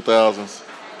early 2000s.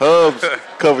 Hubs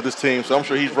covered this team, so I'm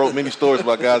sure he's wrote many stories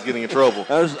about guys getting in trouble.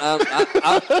 I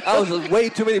was in way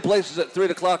too many places at 3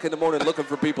 o'clock in the morning looking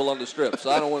for people on the strip,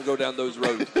 so I don't want to go down those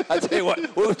roads. I tell you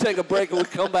what, we'll take a break and we'll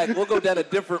come back. We'll go down a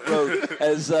different road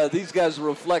as these guys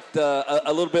reflect a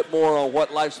little bit more on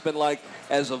what life's been like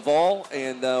as a Vol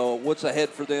and what's ahead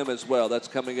for them as well. That's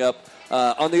coming up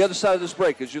on the other side of this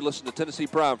break as you listen to Tennessee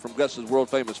Prime from Gus's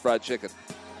world-famous fried chicken.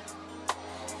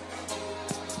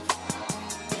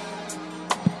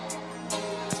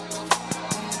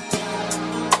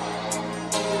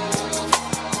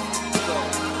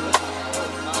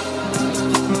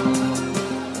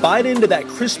 Bite into that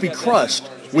crispy crust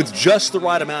with just the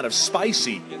right amount of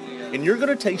spicy, and you're going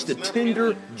to taste the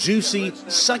tender, juicy,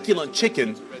 succulent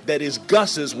chicken that is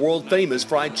Gus's world-famous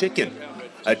fried chicken.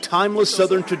 A timeless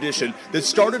Southern tradition that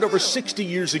started over 60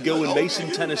 years ago in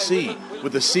Mason, Tennessee,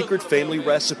 with a secret family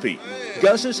recipe.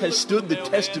 Gus's has stood the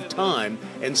test of time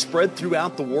and spread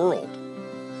throughout the world.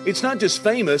 It's not just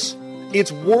famous,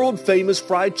 it's world-famous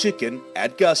fried chicken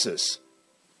at Gus's.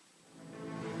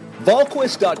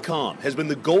 VolQuest.com has been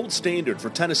the gold standard for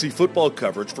Tennessee football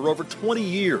coverage for over 20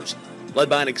 years, led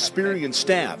by an experienced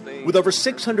staff with over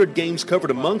 600 games covered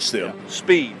amongst them.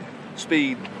 Speed,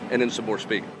 and then some more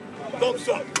speed.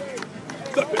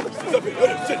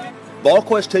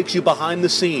 VolQuest takes you behind the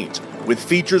scenes with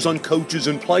features on coaches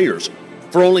and players.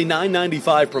 For only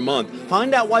 $9.95 per month,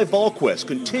 find out why VolQuest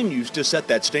continues to set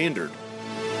that standard.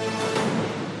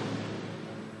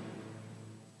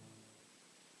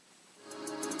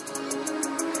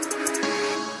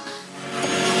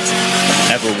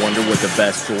 Ever wonder what the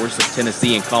best source of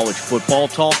Tennessee and college football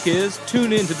talk is?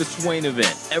 Tune in to the Swain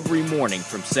Event every morning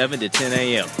from 7 to 10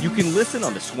 a.m. You can listen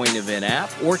on the Swain Event app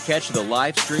or catch the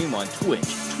live stream on Twitch,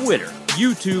 Twitter,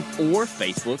 YouTube, or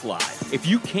Facebook Live. If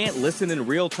you can't listen in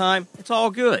real time, it's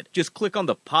all good. Just click on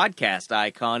the podcast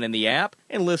icon in the app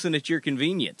and listen at your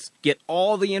convenience. Get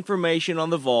all the information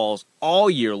on the Vols all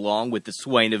year long with the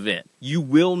Swain Event. You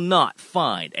will not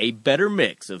find a better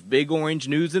mix of Big Orange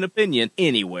news and opinion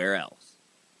anywhere else.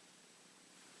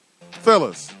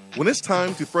 Fellas, when it's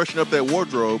time to freshen up that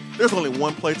wardrobe, there's only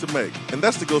one play to make, and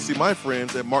that's to go see my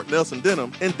friends at Mark Nelson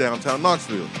Denim in downtown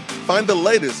Knoxville. Find the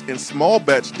latest in small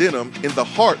batch denim in the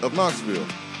heart of Knoxville.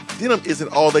 Denim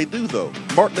isn't all they do, though.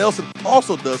 Mark Nelson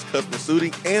also does custom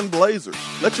suiting and blazers.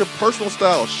 Let your personal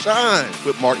style shine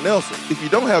with Mark Nelson. If you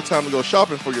don't have time to go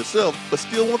shopping for yourself, but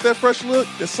still want that fresh look,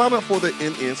 then sign up for the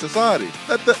NN Society.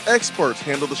 Let the experts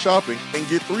handle the shopping and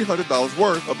get $300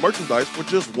 worth of merchandise for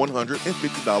just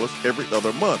 $150 every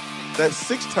other month. That's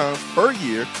 6 times per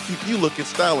year to keep you looking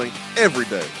styling every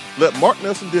day. Let Mark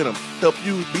Nelson Denim help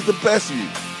you be the best you.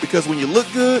 Because when you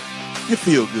look good, you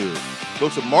feel good. Go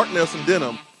to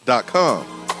marknelsondenim.com.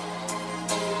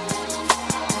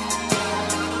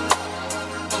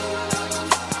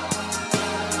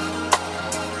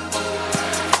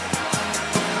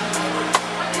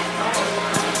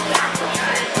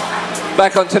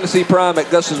 Back on Tennessee Prime at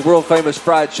Gus's world famous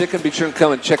fried chicken. Be sure and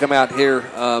come and check them out here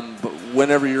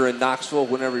whenever you're in Knoxville,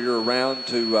 whenever you're around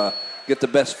to get the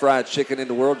best fried chicken in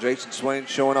the world. Jason Swain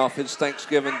showing off his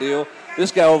Thanksgiving deal. This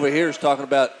guy over here is talking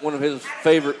about one of his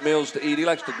favorite meals to eat. He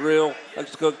likes to grill,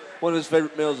 likes to cook. One of his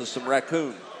favorite meals is some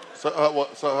raccoon. Say what?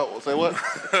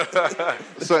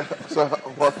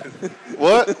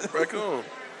 What? Raccoon.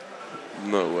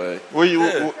 No way. Where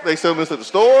you? They selling this at the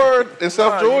store in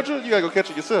South Georgia? You gotta go catch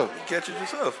it yourself. You catch it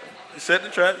yourself. You set the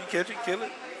trap, you catch it, kill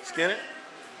it, skin it,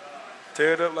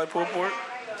 tear it up like pulled pork.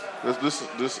 This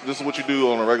is what you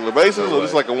do on a regular basis, or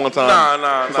this is like a one time?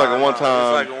 Nah. It's like a one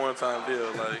time. It's like a one-time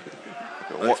deal,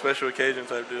 like special occasion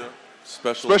type deal.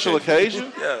 Special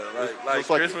occasion? Yeah, like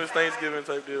Christmas, Thanksgiving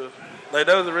type deal. Like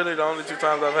those are really the only 2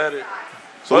 times I've had it.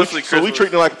 So we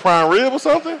treating it like a prime rib or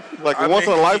something? Like once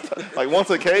in a lifetime, like once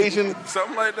occasion?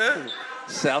 Something like that.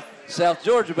 South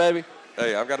Georgia, baby.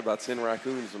 Hey, I've got about 10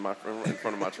 raccoons in front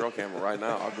of my trail camera right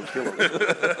now. I'll go kill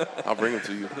them. I'll bring them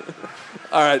to you.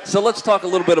 All right, so let's talk a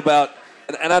little bit about,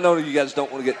 and I know you guys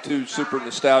don't want to get too super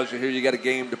nostalgia here. You got a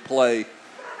game to play,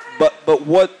 but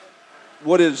what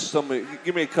is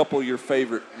give me a couple of your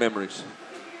favorite memories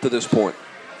to this point.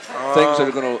 Things that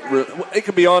are going to, it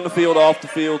can be on the field, off the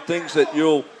field, things that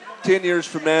 10 years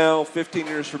from now, 15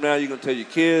 years from now, you're going to tell your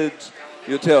kids,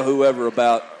 you'll tell whoever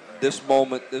about this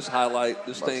moment, this highlight,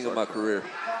 this thing of my career.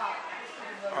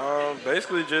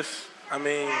 Basically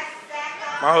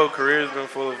my whole career has been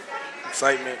full of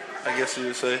excitement, I guess you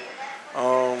would say.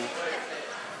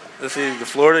 Let's see, the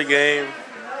Florida game,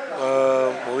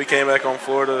 when we came back on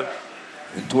Florida.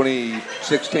 In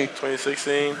 2016?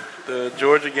 2016. The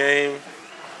Georgia game.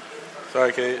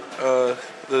 Sorry, Kate.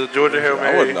 The Georgia Hail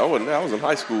Mary. I was in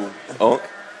high school. Unk.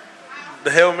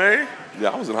 The Hail Mary?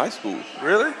 Yeah, I was in high school.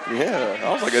 Really? Yeah,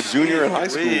 I was like a junior in high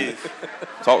school.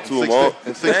 Talk to him all.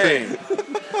 16.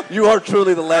 You are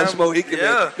truly the last Mohican.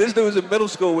 Yeah. Man. This dude was in middle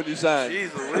school when you signed.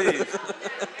 Jeez Louise.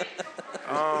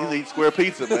 He's eating square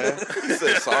pizza, man. He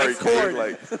said, "Sorry, kid."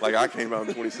 Like I came out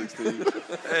in 2016.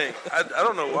 Hey, I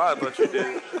don't know why I thought you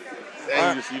did.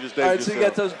 You just All right, so you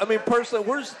got those. I mean, personally,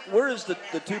 where is the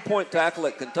 2-point tackle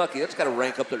at Kentucky? That's got to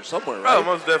rank up there somewhere, right? Oh,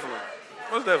 most definitely.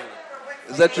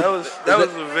 Is that your, that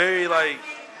was a very that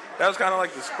was kind of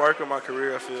like the spark of my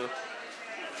career. I feel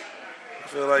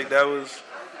like that was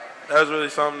really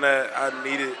something that I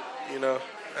needed,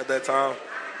 at that time.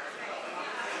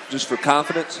 Just for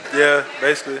confidence? Yeah,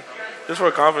 basically, just for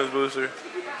a confidence booster.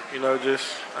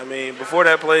 Before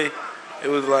that play, it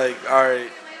was like, all right,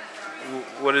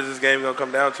 what is this game gonna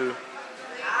come down to?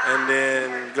 And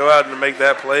then go out and make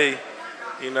that play,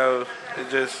 it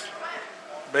just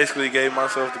basically gave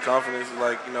myself the confidence,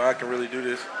 I can really do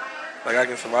this. I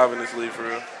can survive in this league for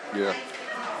real. Yeah.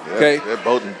 Okay. That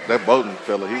Bowden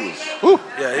fella, he was. Whew.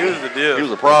 Yeah, he was the deal. He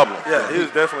was a problem. Yeah, he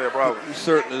was definitely a problem. He's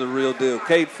certainly the real deal.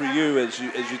 Kate, for you, as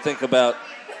you think about,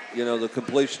 the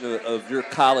completion of your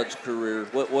college career,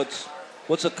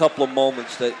 what's a couple of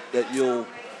moments that'll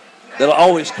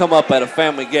always come up at a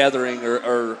family gathering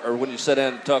or when you sit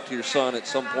down and talk to your son at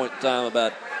some point in time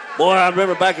about, boy, I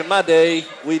remember back in my day,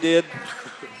 we did.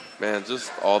 Man,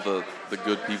 just all the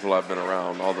good people I've been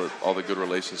around, all the good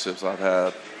relationships I've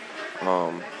had.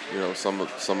 Some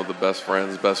of the best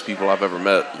friends, best people I've ever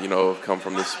met, have come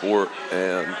from this sport,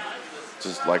 and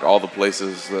just like all the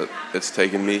places that it's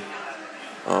taken me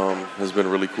has been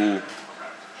really cool.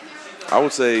 I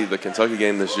would say the Kentucky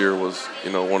game this year was,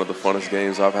 one of the funnest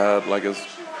games I've had,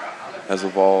 as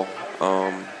of all.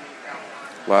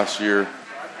 Last year,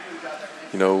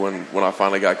 when I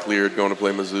finally got cleared going to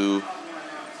play Mizzou,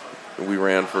 we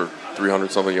ran for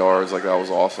 300-something yards. That was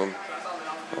awesome.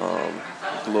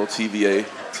 The little TVA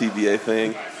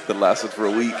thing that lasted for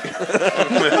a week.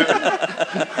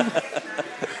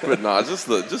 But nah, just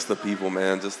the people,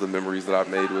 man. Just the memories that I've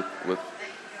made with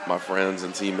my friends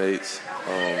and teammates.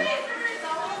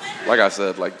 Like I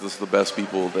said, just the best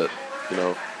people that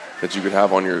that you could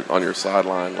have on your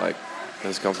sideline,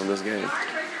 has come from this game.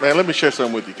 Man, let me share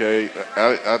something with you, Kay.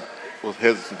 I was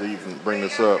hesitant to even bring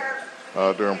this up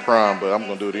during Prime, but I'm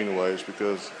going to do it anyways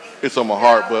because it's on my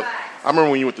heart. But I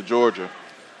remember when you went to Georgia,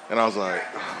 and I was like,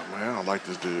 oh, man, I don't like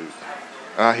this dude.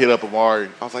 And I hit up Amari.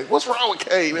 I was like, what's wrong with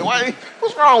Kay, man?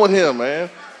 What's wrong with him, man?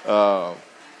 And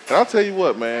I'll tell you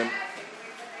what, man.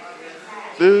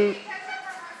 Dude,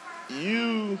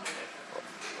 you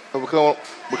have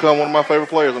become one of my favorite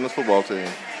players on this football team.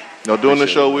 You know, doing this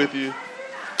show with you.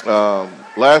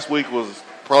 Last week was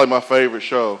probably my favorite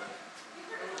show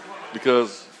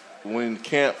because when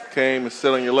camp came and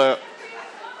sat on your lap,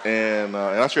 and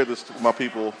I shared this to my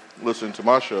people listening to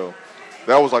my show,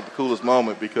 that was like the coolest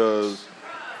moment because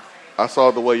I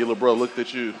saw the way your little brother looked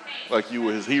at you like you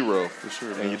were his hero. For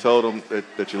sure, and you told him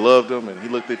that you loved him, and he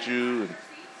looked at you,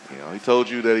 and he told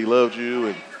you that he loved you,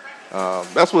 and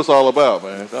that's what it's all about,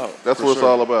 man. That's what it's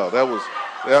all about.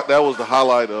 That was the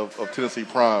highlight of Tennessee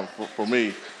Prime for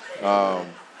me.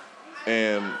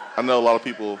 And I know a lot of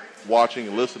people watching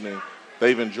and listening,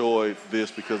 they've enjoyed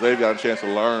this because they've got a chance to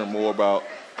learn more about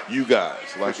you guys,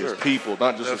 like as people,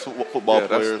 not just as football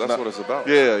players. That's what it's about.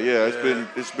 Yeah.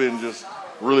 It's been just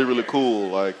really, really cool,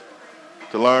 like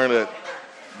to learn that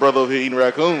brother over here eating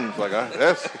raccoons, like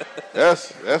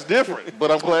that's different. But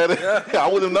I'm glad that I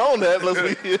wouldn't have known that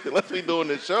unless we doing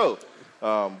this show.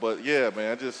 But yeah,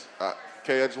 man,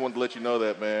 Kay, I just wanted to let you know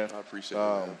that, man. I appreciate it.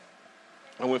 Man.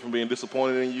 I went from being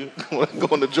disappointed in you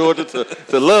going to Georgia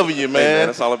to loving you, man. Hey, man,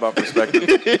 it's all about perspective.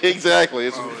 Exactly.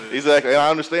 Exactly. And I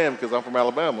understand because I'm from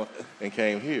Alabama and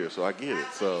came here, so I get it.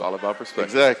 So it's all about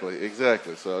perspective.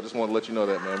 Exactly. So I just want to let you know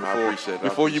that, man. I appreciate it.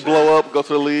 Before you blow up, go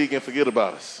to the league and forget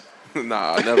about us.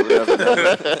 Nah, never.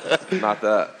 Not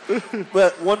that.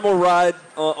 But one more ride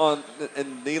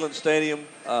in Neyland Stadium.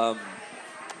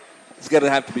 It's got to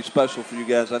have to be special for you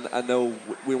guys. I know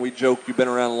when we joke, you've been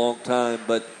around a long time,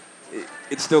 but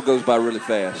it still goes by really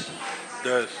fast.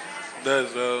 It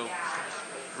does.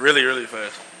 Really, really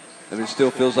fast. I mean, it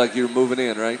still feels like you're moving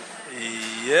in, right?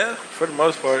 Yeah, for the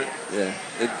most part. Yeah,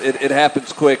 it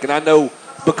happens quick. And I know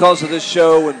because of this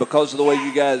show and because of the way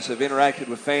you guys have interacted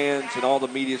with fans and all the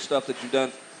media stuff that you've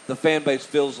done, the fan base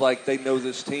feels like they know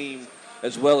this team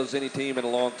as well as any team in a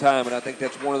long time. And I think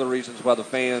that's one of the reasons why the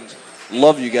fans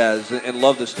love you guys and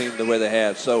love this team the way they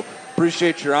have. So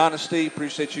appreciate your honesty.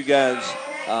 Appreciate you guys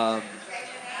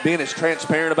being as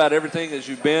transparent about everything as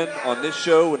you've been on this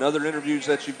show and other interviews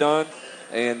that you've done.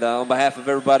 And on behalf of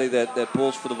everybody that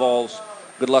pulls for the Vols,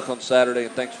 good luck on Saturday,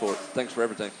 and thanks for it. Thanks for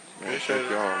everything. Man, thank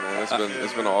y'all, man.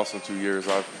 It's been an awesome 2 years.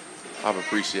 I've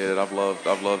appreciated it. I've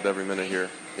loved every minute here.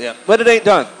 Yeah, but it ain't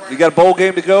done. You got a bowl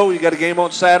game to go. You got a game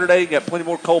on Saturday. You got plenty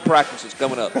more cold practices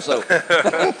coming up. So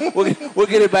we'll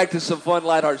get it back to some fun,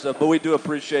 lighthearted stuff. But we do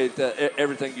appreciate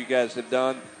everything you guys have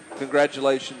done.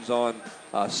 Congratulations on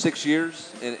 6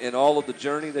 years in all of the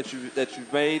journey that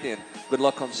you've made, and good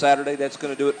luck on Saturday. That's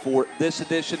going to do it for this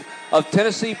edition of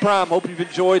Tennessee Prime. Hope you've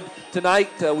enjoyed tonight.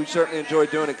 We've certainly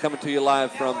enjoyed doing it, coming to you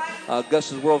live from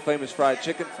Gus's World Famous Fried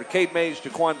Chicken. For Cade Mays,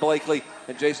 Jaquan Blakely,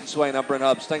 and Jason Swain, I'm Brent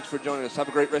Hubbs. Thanks for joining us. Have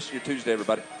a great rest of your Tuesday,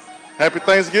 everybody. Happy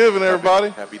Thanksgiving, everybody.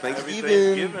 Happy Thanksgiving.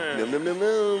 Happy Thanksgiving. Num, num, num,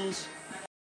 nums.